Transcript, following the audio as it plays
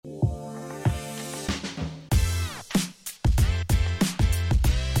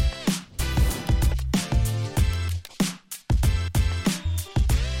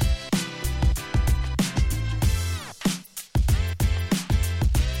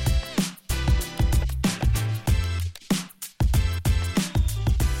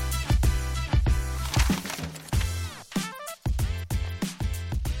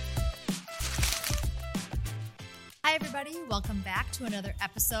welcome back to another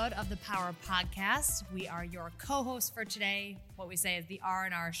episode of the Power Podcast. We are your co-hosts for today. What we say is the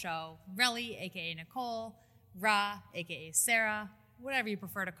R&R show. Relly, aka Nicole, Ra, aka Sarah, whatever you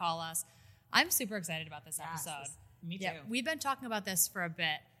prefer to call us. I'm super excited about this episode. Me too. Yeah, we've been talking about this for a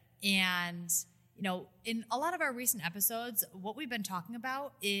bit, and in a lot of our recent episodes, what we've been talking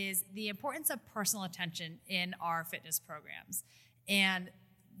about is the importance of personal attention in our fitness programs. And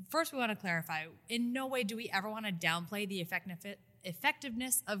first, we want to clarify, in no way do we ever want to downplay the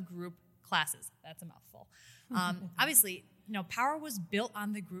effectiveness of group classes. That's a mouthful. Obviously, Power was built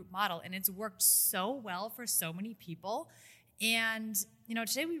on the group model, and it's worked so well for so many people. And,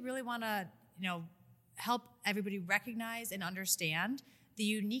 today we really want to, help everybody recognize and understand the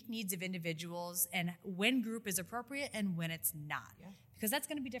unique needs of individuals and when group is appropriate and when it's not. Yeah. Because that's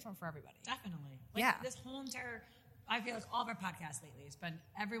going to be different for everybody. Definitely. This whole entire, I feel like all of our podcasts lately has been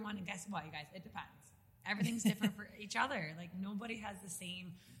everyone, and guess what, you guys, it depends. Everything's different for each other. Like, nobody has the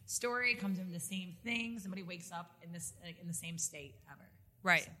same story, comes from the same thing. Somebody wakes up in the same state ever.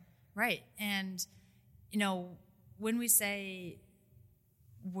 Right. So. Right. And, when we say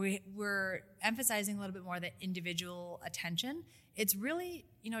we're emphasizing a little bit more the individual attention, it's really,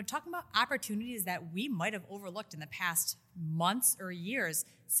 talking about opportunities that we might have overlooked in the past months or years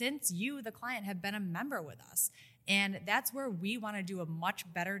since you, the client, have been a member with us. And that's where we want to do a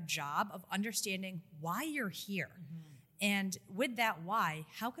much better job of understanding why you're here. Mm-hmm. And with that why,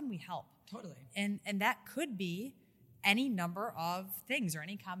 how can we help? Totally. And that could be any number of things or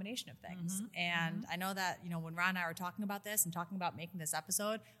any combination of things. Mm-hmm. And I know that, when Ron and I were talking about this and talking about making this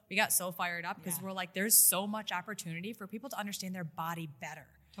episode, we got so fired up because we're like, there's so much opportunity for people to understand their body better.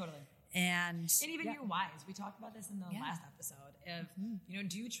 Totally. And even your whys. We talked about this in the last episode.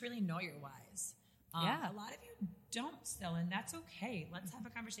 Do you truly know your whys? A lot of you don't still, and that's okay. Let's have a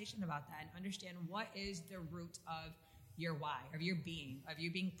conversation about that and understand what is the root of your why, of your being, of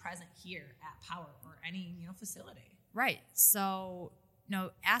you being present here at Power or any facility. Right. So,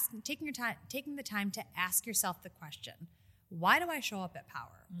 taking the time to ask yourself the question, why do I show up at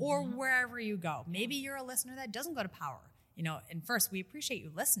Power? Mm-hmm. Or wherever you go? Maybe you're a listener that doesn't go to Power. And first, we appreciate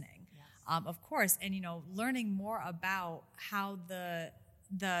you listening, of course, and, learning more about how the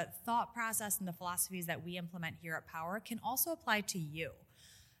thought process and the philosophies that we implement here at Power can also apply to you.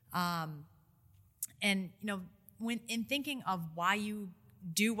 When in thinking of why you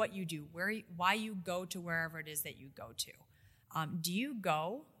do what you do, why you go to wherever it is that you go to, do you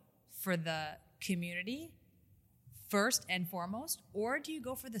go for the community first and foremost, or do you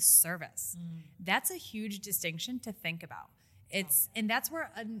go for the service? Mm. That's a huge distinction to think about. And that's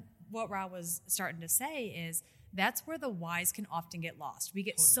where what Ra was starting to say is that's where the whys can often get lost. We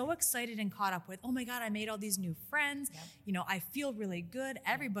get so excited and caught up with, oh my God, I made all these new friends. Yep. I feel really good.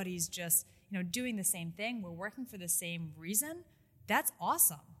 Everybody's just, doing the same thing. We're working for the same reason. That's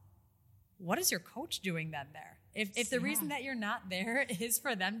awesome. What is your coach doing then there? If the reason that you're not there is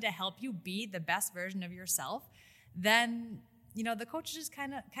for them to help you be the best version of yourself, then, the coach is just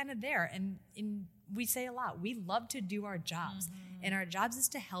kind of there. And we say a lot, we love to do our jobs. Mm-hmm. And our jobs is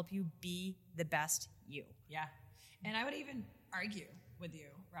to help you be the best you. Yeah. And I would even argue with you,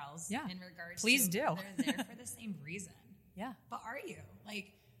 Rels, in regards Please to do. They're there for the same reason. Yeah. But are you?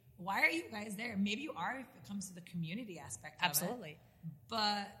 Why are you guys there? Maybe you are if it comes to the community aspect of Absolutely. It.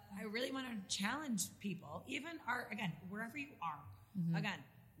 But I really want to challenge people, even wherever you are. Mm-hmm. Again,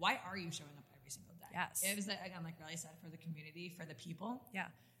 why are you showing up every single day? Yes. It was, like Riley said, for the community, for the people. Yeah.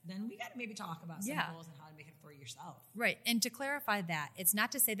 Then we got to maybe talk about some goals and how to make it for yourself. Right. And to clarify that, it's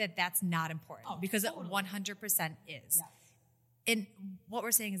not to say that that's not important because it 100% is. Yes. And what we're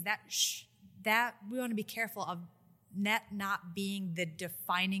saying is that we want to be careful of not being the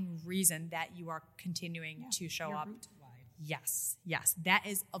defining reason that you are continuing to show up. Root why. Yes. That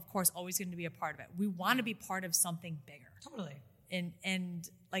is, of course, always going to be a part of it. We want to be part of something bigger. Totally.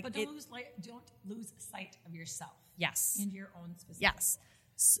 But don't lose sight of yourself. Yes. And your own specific. Yes.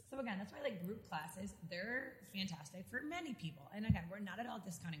 So again, that's why group classes, they're fantastic for many people. And again, we're not at all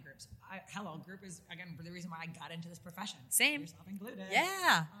discounting groups. Group is, again, for the reason why I got into this profession. Same. Yourself included.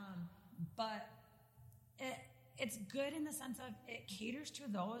 Yeah. But it's good in the sense of it caters to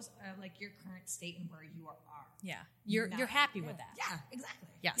those your current state and where you are. Yeah. You're happy with that. Yeah, exactly.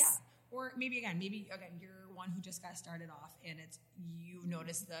 Yes. Yeah. Or maybe you're one who just got started off and you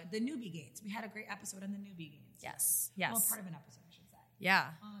noticed the newbie gains. We had a great episode on the newbie gains. Yes. Well, part of an episode, I should say.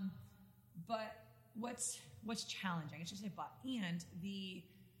 Yeah. But what's challenging, I should say, and the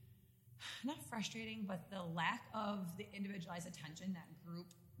not frustrating, but the lack of the individualized attention that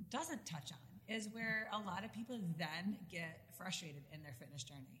group doesn't touch on is where a lot of people then get frustrated in their fitness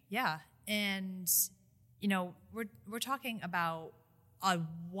journey. Yeah. And, we're talking about a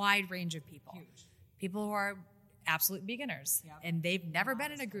wide range of people. Huge. People who are absolute beginners and they've never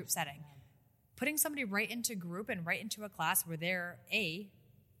been in a group setting. Putting somebody right into group and right into a class where they're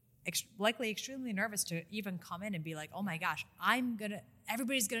likely extremely nervous to even come in and be like, oh my gosh,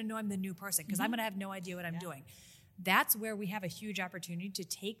 everybody's gonna know I'm the new person because I'm gonna have no idea what I'm doing. That's where we have a huge opportunity to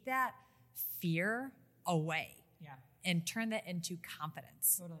take that fear away and turn that into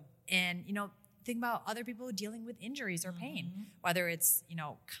confidence. Totally. And, think about other people dealing with injuries or pain, whether it's,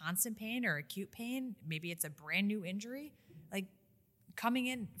 constant pain or acute pain, maybe it's a brand new injury, like coming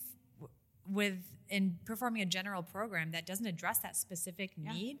in and performing a general program that doesn't address that specific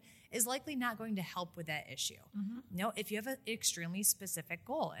need is likely not going to help with that issue. If you have an extremely specific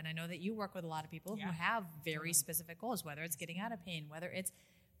goal, and I know that you work with a lot of people who have very specific goals, whether it's getting out of pain, whether it's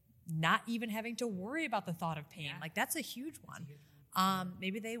not even having to worry about the thought of pain, like that's a huge one.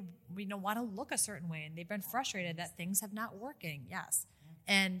 Maybe they want to look a certain way and they've been frustrated that things have not working. Yes.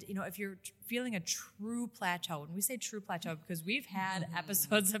 And, if you're feeling a true plateau, and we say true plateau because we've had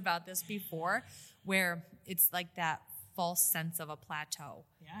episodes about this before where it's like that false sense of a plateau.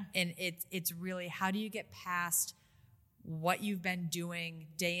 Yeah. And it's really, how do you get past what you've been doing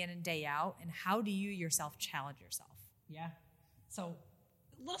day in and day out, and how do you yourself challenge yourself? Yeah. So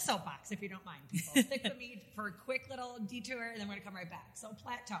little soapbox, if you don't mind, people. Stick with me for a quick little detour, and then we're going to come right back. So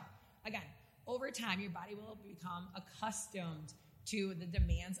plateau. Again, over time, your body will become accustomed to the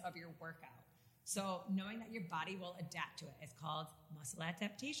demands of your workout. So knowing that your body will adapt to it. It's called muscle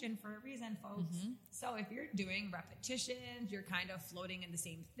adaptation for a reason, folks. So if you're doing repetitions, you're kind of floating in the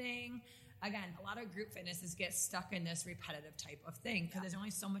same thing. Again, a lot of group fitnesses get stuck in this repetitive type of thing because there's only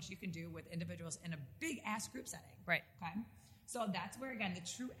so much you can do with individuals in a big-ass group setting. Right. Okay? So that's where, again, the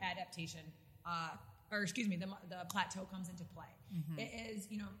true adaptation, the plateau comes into play. It is,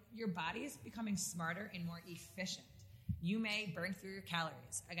 your body is becoming smarter and more efficient. You may burn through your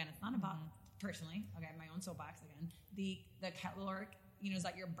calories. Again, it's not about, personally, my own soapbox again, the caloric,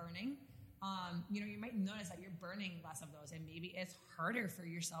 that you're burning. You might notice that you're burning less of those, and maybe it's harder for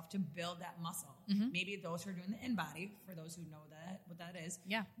yourself to build that muscle. Maybe those who are doing the in-body, for those who know what that is,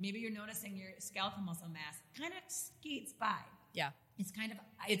 maybe you're noticing your skeletal muscle mass kind of skates by. Yeah. It's kind of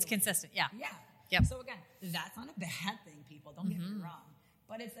idling. It's consistent. Yeah. Yeah. Yep. So again, that's not a bad thing, people. Don't get me wrong.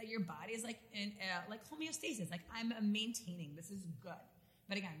 But it's that your body is like in like homeostasis. Like, I'm maintaining. This is good.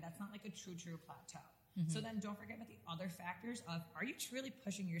 But again, that's not like a true plateau. So then don't forget about the other factors of, are you truly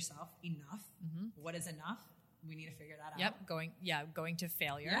pushing yourself enough? What is enough? We need to figure that out. Going to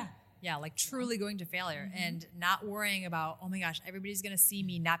failure. Yeah, like truly going to failure and not worrying about, oh my gosh, everybody's going to see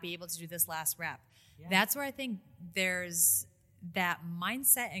me not be able to do this last rep. Yeah. That's where I think there's that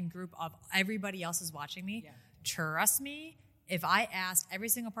mindset and group of everybody else is watching me. Yeah. Trust me, if I asked every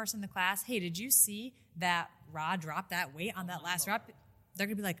single person in the class, hey, did you see that Rod drop that weight on that last rep? They're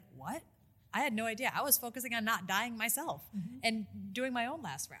going to be like, what? I had no idea. I was focusing on not dying myself and doing my own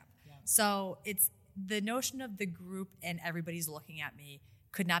last rep. Yeah. So it's the notion of the group and everybody's looking at me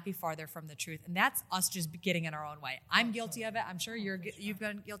could not be farther from the truth. And that's us just getting in our own way. I'm guilty of it. I'm sure you've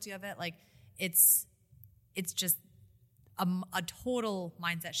been guilty of it. Like, it's just a total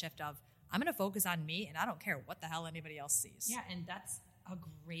mindset shift of, I'm going to focus on me and I don't care what the hell anybody else sees. Yeah. And that's a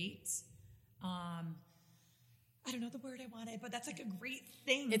great, I don't know the word I wanted, but that's like a great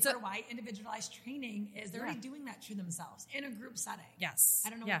thing for why individualized training is they're already doing that to themselves in a group setting. Yes.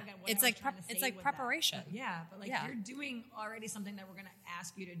 I don't know what it's like it's like preparation. But you're doing already something that we're going to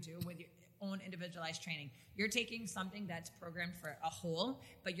ask you to do with your own individualized training. You're taking something that's programmed for a whole,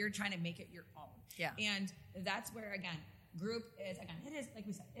 but you're trying to make it your own. Yeah. And that's where, again, group is, it is, like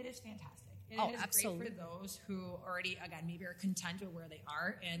we said, it is fantastic. It is absolutely great for those who already, again, maybe are content with where they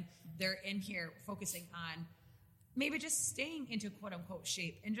are and they're in here focusing on maybe just staying into quote unquote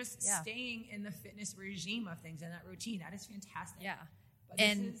shape and just staying in the fitness regime of things and that routine. That is fantastic. Yeah. But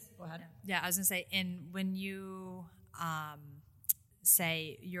go ahead. Yeah, I was going to say, and when you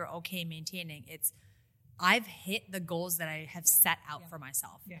say you're okay maintaining, I've hit the goals that I have set out for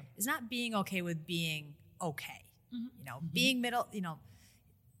myself. Yeah. It's not being okay with being okay. Being middle,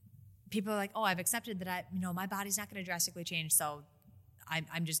 people are like, oh, I've accepted that my body's not going to drastically change. So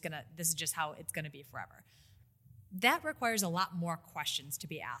I'm just going to, this is just how it's going to be forever. That requires a lot more questions to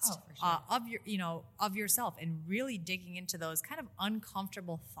be asked of yourself, and really digging into those kind of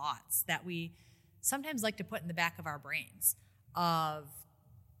uncomfortable thoughts that we sometimes like to put in the back of our brains of,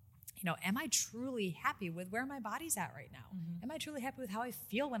 am I truly happy with where my body's at right now? Am I truly happy with how I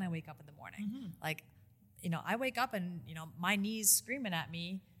feel when I wake up in the morning? Like, I wake up and, my knees screaming at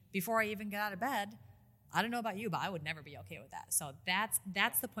me before I even get out of bed. I don't know about you, but I would never be okay with that. So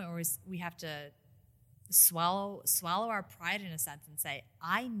that's the point where we have to swallow our pride in a sense and say,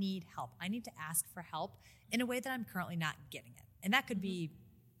 I need help. I need to ask for help in a way that I'm currently not getting it. And that could be,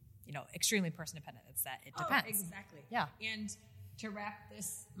 extremely person dependent. It's that it depends. Exactly. Yeah. And to wrap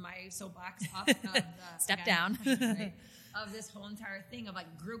my soapbox up of the step down right, of this whole entire thing of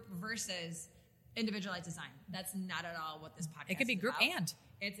like group versus individualized design. That's not at all what this podcast is. It could be group about. and.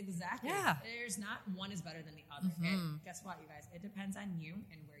 It's exactly. Yeah. There's not one is better than the other. Guess what, you guys? It depends on you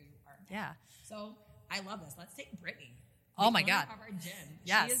and where you are. Yeah. So I love this. Let's take Brittany. Oh my God. Of our gym.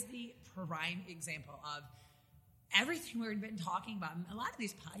 Yes. She is the prime example of everything we've been talking about in a lot of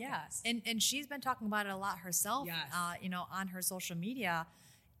these podcasts. Yeah. And she's been talking about it a lot herself, Yes. On her social media,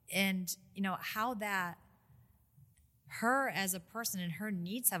 and, how that her as a person and her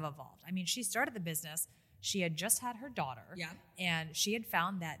needs have evolved. I mean, she started the business. She had just had her daughter. Yeah. And she had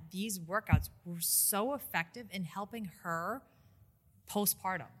found that these workouts were so effective in helping her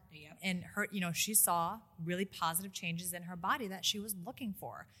postpartum. Yep. And her, she saw really positive changes in her body that she was looking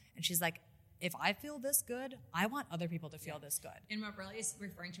for. And she's like, if I feel this good, I want other people to feel this good. And what really is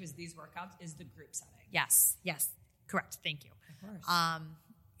referring to as these workouts is the group setting. Yes. Correct. Thank you. Of course.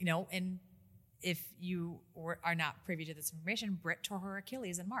 And if you are not privy to this information, Britt tore her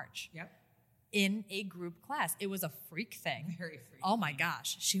Achilles in March. Yep. In a group class. It was a freak thing. Very freak. Oh my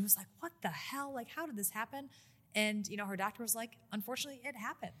gosh. She was like, what the hell? Like, how did this happen? And, her doctor was like, unfortunately, it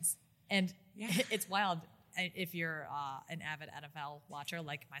happens. And it's wild. If you're an avid NFL watcher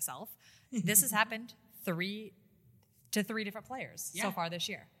like myself, this has happened 3 different players so far this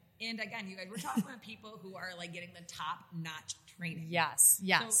year. And again, you guys, we're talking about people who are like getting the top-notch training. Yes.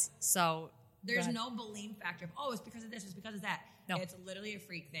 So there's no blame factor of, it's because of this, it's because of that. No. It's literally a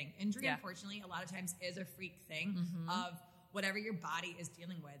freak thing. Injury, unfortunately, a lot of times is a freak thing of whatever your body is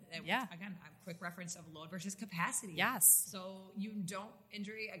dealing with. Again, a quick reference of load versus capacity. Yes. So you don't,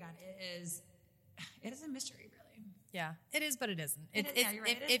 injury, again, it is a mystery, really. Yeah, it is, but it isn't. You're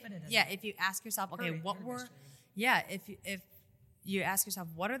right. It is, but it isn't. Yeah, if you ask yourself, okay, if you ask yourself,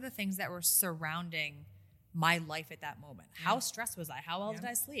 what are the things that were surrounding my life at that moment? How stressed was I? How well did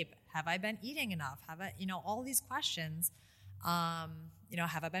I sleep? Have I been eating enough? Have I, all these questions, have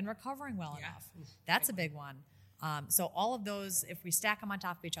I been recovering well enough? That's a big one. So all of those, if we stack them on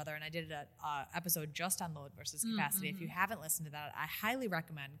top of each other, and I did an episode just on load versus capacity. If you haven't listened to that, I highly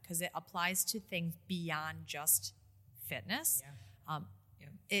recommend, because it applies to things beyond just fitness.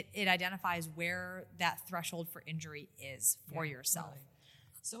 It identifies where that threshold for injury is for yourself.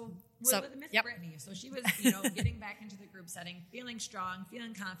 Totally. So with Miss Brittany, so she was, getting back into the group setting, feeling strong,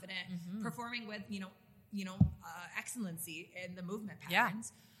 feeling confident, performing with, excellency in the movement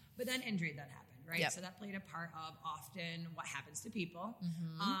patterns. But then injury then happened, right? Yep. So that played a part of often what happens to people.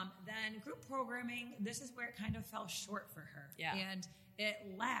 Then group programming, this is where it kind of fell short for her. Yeah. And it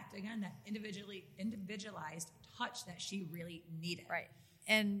lacked, again, that individualized touch that she really needed. Right.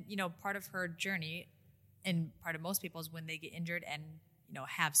 And, part of her journey, and part of most people's, when they get injured and,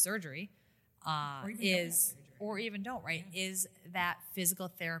 have surgery, or even don't, right, is that physical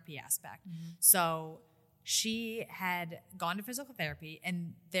therapy aspect. So she had gone to physical therapy,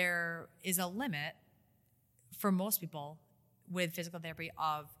 and there is a limit for most people with physical therapy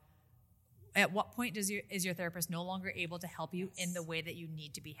of at what point is your therapist no longer able to help you in the way that you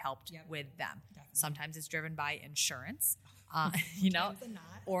need to be helped with them. Definitely. Sometimes it's driven by insurance,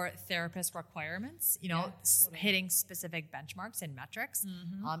 or therapist requirements, totally. Hitting specific benchmarks and metrics.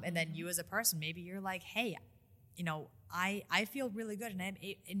 And then you as a person, maybe you're like, hey, I feel really good,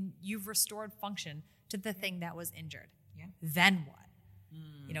 and you've restored function to the thing that was injured. Yeah. Then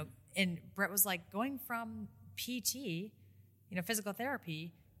what? And Brett was like, going from PT, physical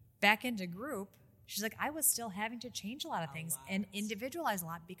therapy, back into group, she's like, I was still having to change a lot of things and individualize a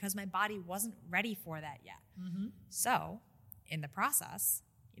lot because my body wasn't ready for that yet. So in the process,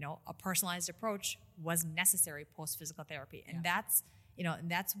 a personalized approach was necessary post-physical therapy. And that's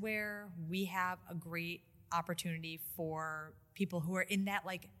where we have a great opportunity for people who are in that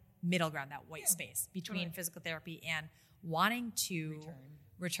like middle ground, that white space between physical therapy and wanting to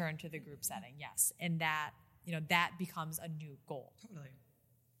return to the group setting. Yes. And that, that becomes a new goal. Totally.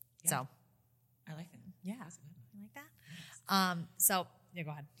 Yeah. So I like that. Yeah. I like that. So yeah,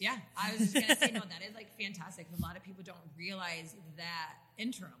 go ahead. Yeah. I was just going to say, no, that is like fantastic. A lot of people don't realize that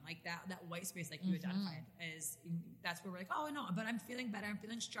interim, like that white space, like you identified, is that's where we're like, oh no, but I'm feeling better. I'm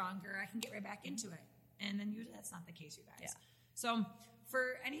feeling stronger. I can get right back into it. And then usually that's not the case, you guys. Yeah. So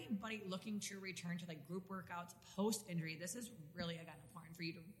for anybody looking to return to like group workouts post injury, this is really, again, important for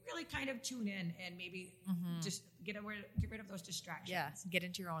you to really kind of tune in and maybe just get rid of those distractions. Yeah, get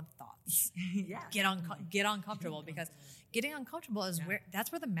into your own thoughts. Get uncomfortable because getting uncomfortable is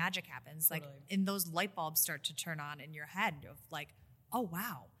that's where the magic happens. Totally. Like, and those light bulbs start to turn on in your head of like, oh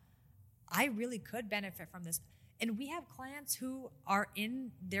wow, I really could benefit from this. And we have clients who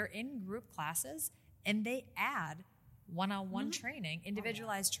they're in group classes and they add one-on-one training,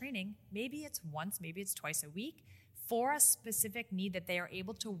 individualized training. Maybe it's once, maybe it's twice a week for a specific need that they are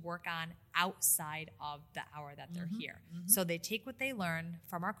able to work on outside of the hour that they're here. So they take what they learn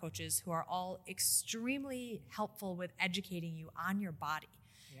from our coaches who are all extremely helpful with educating you on your body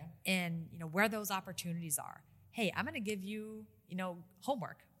and, where those opportunities are. Hey, I'm going to give you,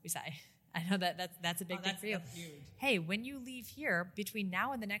 homework, we say. I know that's a big thing for you. That's huge. Hey, when you leave here, between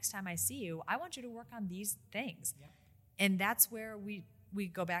now and the next time I see you, I want you to work on these things. Yep. And that's where we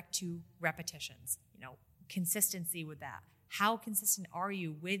go back to repetitions, consistency with that. How consistent are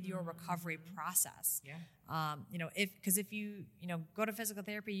you with your recovery process? Yeah. If you go to physical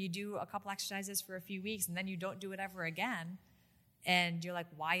therapy, you do a couple exercises for a few weeks and then you don't do it ever again, and you're like,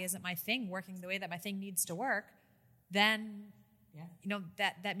 why isn't my thing working the way that my thing needs to work? Then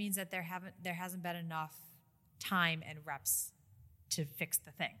that means that there hasn't been enough time and reps to fix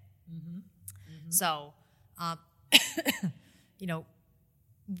the thing. So,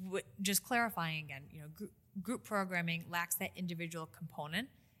 just clarifying again, group programming lacks that individual component,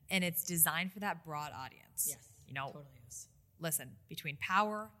 and it's designed for that broad audience. Yes, totally is. Listen, between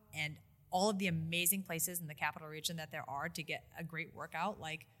Power and all of the amazing places in the capital region that there are to get a great workout,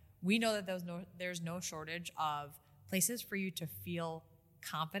 like we know that there's no shortage of places for you to feel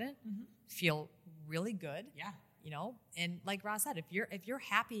confident, feel really good. Yeah. And like Roz said, if you're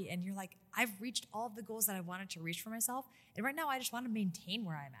happy and you're like, I've reached all of the goals that I wanted to reach for myself, and right now I just want to maintain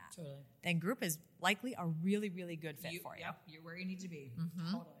where I'm at. Totally. Then group is likely a really, really good fit for you. Yep, you're where you need to be.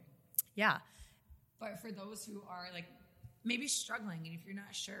 Totally. Yeah. But for those who are like maybe struggling, and if you're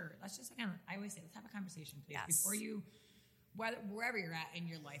not sure, let's just I always say, let's have a conversation, please, before you, wherever you're at in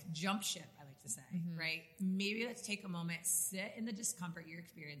your life, jump ship, I like to say, right? Maybe let's take a moment, sit in the discomfort you're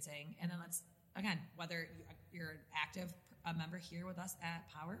experiencing, and then let's, again, whether you're an active member here with us at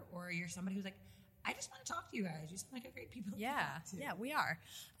Power, or you're somebody who's like, I just want to talk to you guys. You sound like a great people. Yeah, we are.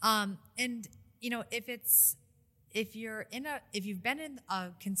 And if you've been in a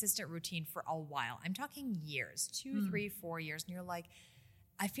consistent routine for a while, I'm talking years, 2, 3, 4 years, and you're like,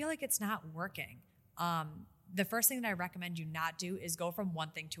 I feel like it's not working. The first thing that I recommend you not do is go from one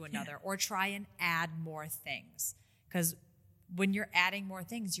thing to another or try and add more things. Because when you're adding more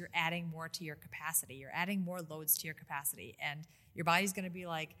things, you're adding more to your capacity. You're adding more loads to your capacity. And your body's going to be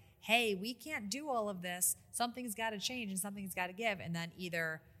like, hey, we can't do all of this. Something's got to change and something's got to give. And then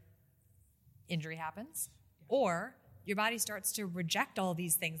either injury happens or your body starts to reject all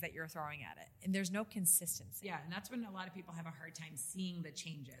these things that you're throwing at it. And there's no consistency. Yeah, and that's when a lot of people have a hard time seeing the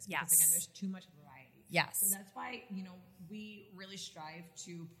changes. Because, again, there's too much variety. Yes. So that's why, we really strive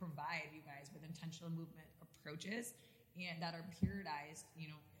to provide you guys with intentional movement approaches and that are periodized,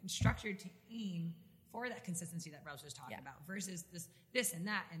 and structured to aim for that consistency that Rose was talking about versus this and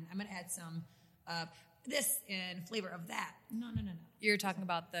that. And I'm going to add some this and flavor of that. No. You're talking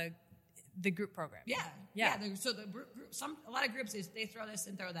about the group program. Yeah. So the group, a lot of groups is they throw this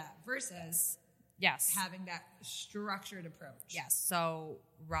and throw that versus having that structured approach. Yes. So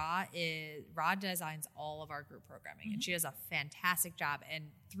Ra designs all of our group programming, and she does a fantastic job. And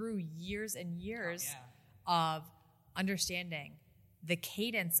through years and years of understanding the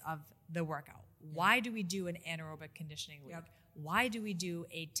cadence of the workout. Why do we do an anaerobic conditioning week? Why do we do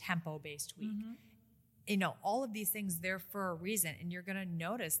a tempo-based week? All of these things, they're for a reason. And you're going to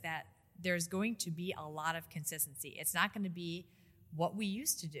notice that there's going to be a lot of consistency. It's not going to be what we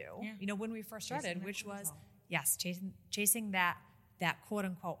used to do, when we first started, which was, chasing that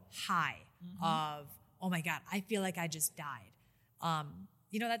quote-unquote high of, oh, my God, I feel like I just died.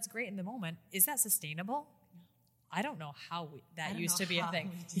 That's great in the moment. Is that sustainable? I don't know how that used to be a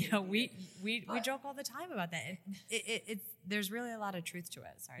thing. We joke all the time about that. There's really a lot of truth to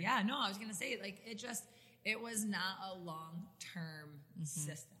it. Sorry. Yeah, no, I was gonna say it was not a long-term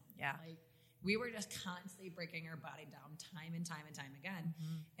system. Yeah, we were just constantly breaking our body down time and time again,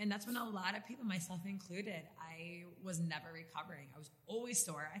 and that's when a lot of people, myself included, I was never recovering. I was always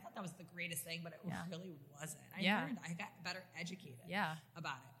sore. I thought that was the greatest thing, but it really wasn't. I learned. I got better educated.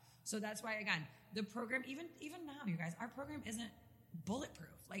 About it. So that's why, again, the program, even now, you guys, our program isn't bulletproof.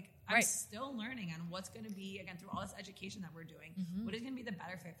 Like, I'm still learning on what's going to be, again, through all this education that we're doing, what is going to be the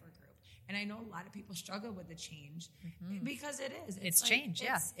better fit for a group. And I know a lot of people struggle with the change because it is. It's like, change,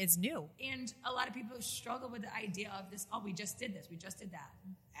 it's new. And a lot of people struggle with the idea of this, we just did this, we just did that,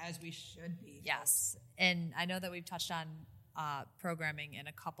 as we should be. Yes. And I know that we've touched on programming in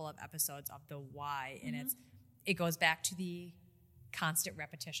a couple of episodes of the why, and it goes back to the constant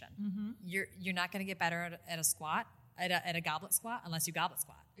repetition. You're not going to get better at a squat, at a goblet squat, unless you goblet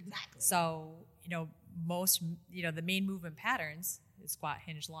squat. Exactly. So, the main movement patterns, squat,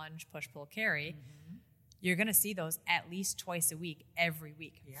 hinge, lunge, push, pull, carry, you're going to see those at least twice a week, every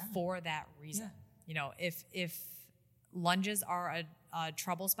week, for that reason. If lunges are a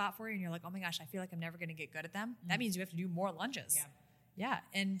trouble spot for you and you're like, oh my gosh, I feel like I'm never going to get good at them, that means you have to do more lunges. Yeah.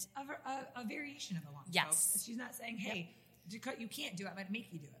 And a variation of a lunge. Yes. Folks. She's not saying, hey, you can't do it, I'm going to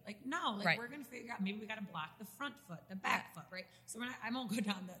make you do it. Like, no, we're going to figure out, maybe we got to block the front foot, the back foot, right? So I won't go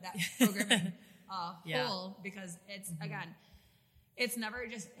down that programming hole, because it's, again, it's never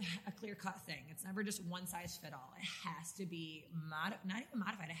just a clear-cut thing. It's never just one size fit all. It has to be not even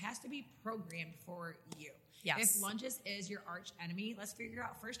modified. It has to be programmed for you. Yes. If lunges is your arch enemy, let's figure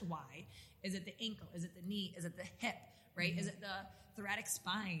out first why. Is it the ankle? Is it the knee? Is it the hip? Right? Is it the thoracic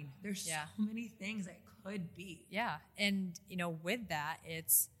spine? There's so many things that could be. Yeah. And, with that,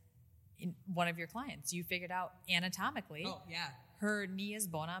 it's one of your clients. You figured out anatomically. Oh, yeah. Her knee is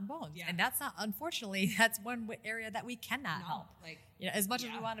bone on bone. Yeah. And that's not, unfortunately, that's one area that we cannot help. Like, as much as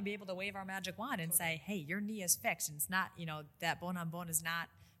we want to be able to wave our magic wand and say, hey, your knee is fixed, and it's not, that bone on bone is not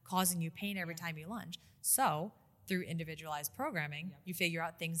causing you pain every time you lunge. So through individualized programming, you figure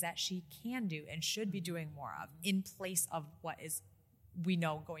out things that she can do and should be doing more of in place of what is, we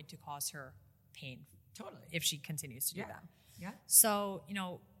know, going to cause her pain. Totally. If she continues to do them. Yeah. So,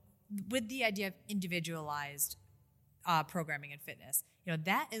 with the idea of individualized programming and fitness,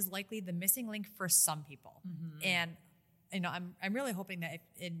 that is likely the missing link for some people. And, I'm really hoping that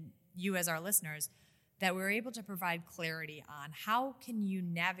you as our listeners, that we're able to provide clarity on how can you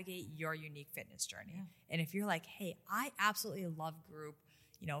navigate your unique fitness journey. Yeah. And if you're like, hey, I absolutely love group,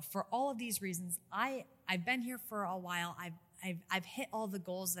 for all of these reasons, I've been here for a while. I've hit all the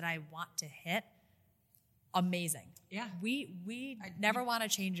goals that I want to hit. Amazing. Yeah. We never want to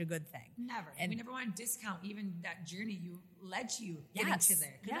change a good thing. Never. And we never want to discount even that journey you led to you getting to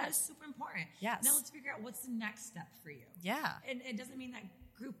there. Because that is super important. Yes. Now let's figure out what's the next step for you. Yeah. And it doesn't mean that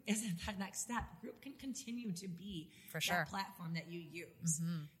group isn't that next step. Group can continue to be that platform that you use.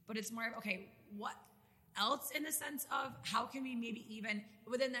 But it's more of, okay, what else in the sense of how can we maybe even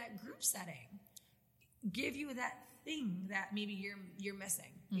within that group setting give you that thing that maybe you're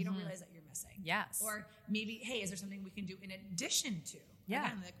missing. You don't realize that you're missing. Yes. Or maybe, hey, is there something we can do in addition to? Yeah.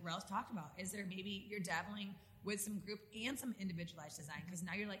 Again, like Ralph talked about, is there maybe you're dabbling with some group and some individualized design? Because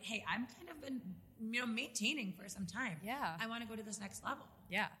now you're like, hey, I'm kind of been, maintaining for some time. Yeah. I want to go to this next level.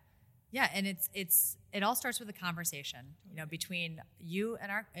 Yeah. Yeah. And it all starts with a conversation, between you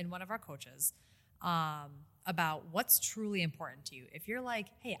and one of our coaches, about what's truly important to you. If you're like,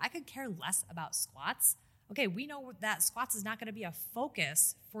 hey, I could care less about squats. Okay, we know that squats is not going to be a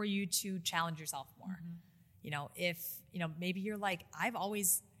focus for you to challenge yourself more. If, maybe you're like, I've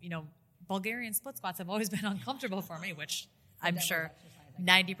always, Bulgarian split squats have always been uncomfortable for me, which I'm sure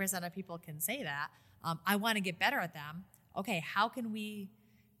 90% of people can say that. I want to get better at them. Okay, how can we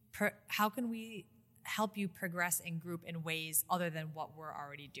help you progress in group in ways other than what we're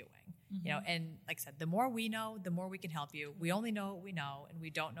already doing? And like I said, the more we know, the more we can help you. We only know what we know, and we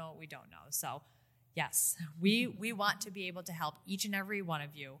don't know what we don't know. So yes, we want to be able to help each and every one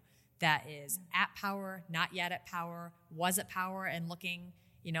of you that is at power, not yet at power, was at power, and looking,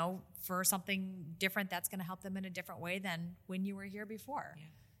 for something different that's going to help them in a different way than when you were here before. Yeah.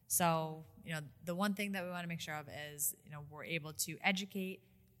 So, the one thing that we want to make sure of is, we're able to educate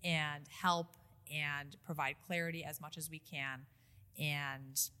and help and provide clarity as much as we can.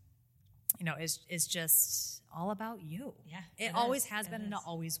 And, is just all about you. Yeah. It always has been and it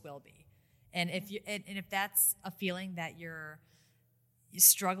always will be. And if that's a feeling that you're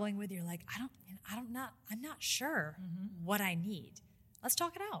struggling with, you're like, I'm not sure what I need. Let's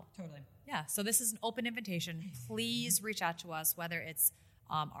talk it out. Totally. Yeah. So this is an open invitation. Please reach out to us, whether it's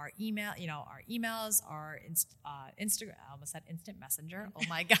our email, our emails, our Instagram. I almost said instant messenger. Oh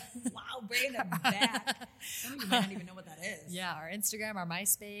my God. Wow, bringing them back. Some of you might not even know what that is. Yeah, our Instagram, our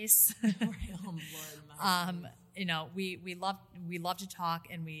MySpace. Oh Lord, MySpace. We love to talk,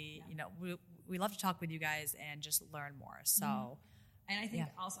 and we love to talk with you guys and just learn more. So, and I think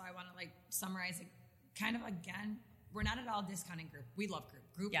also I want to summarize it kind of again we're not at all discounting group. We love group.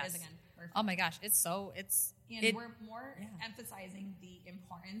 Group is, again, perfect. Oh my gosh. We're more emphasizing the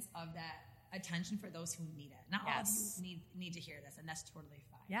importance of that attention for those who need it. Not all of you need to hear this, and that's totally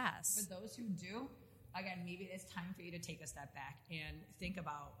fine. Yes. For those who do, again, maybe it's time for you to take a step back and think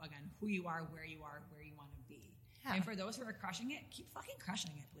about, again, who you are, where you want to be. Yeah. And for those who are crushing it, keep fucking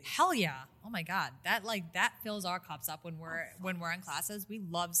crushing it, please. Hell yeah. Oh my God. That fills our cups up when we're in classes. We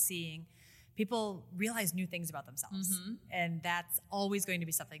love seeing people realize new things about themselves. Mm-hmm. And that's always going to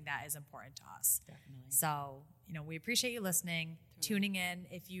be something that is important to us. Definitely. So, we appreciate you listening, tuning in.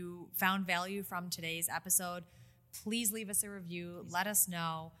 If you found value from today's episode, please leave us a review. Let us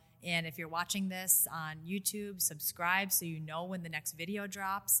know. And if you're watching this on YouTube, subscribe so you know when the next video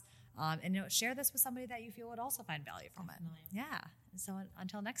drops. And share this with somebody that you feel would also find value from it. Yeah. So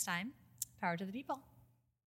until next time, power to the people.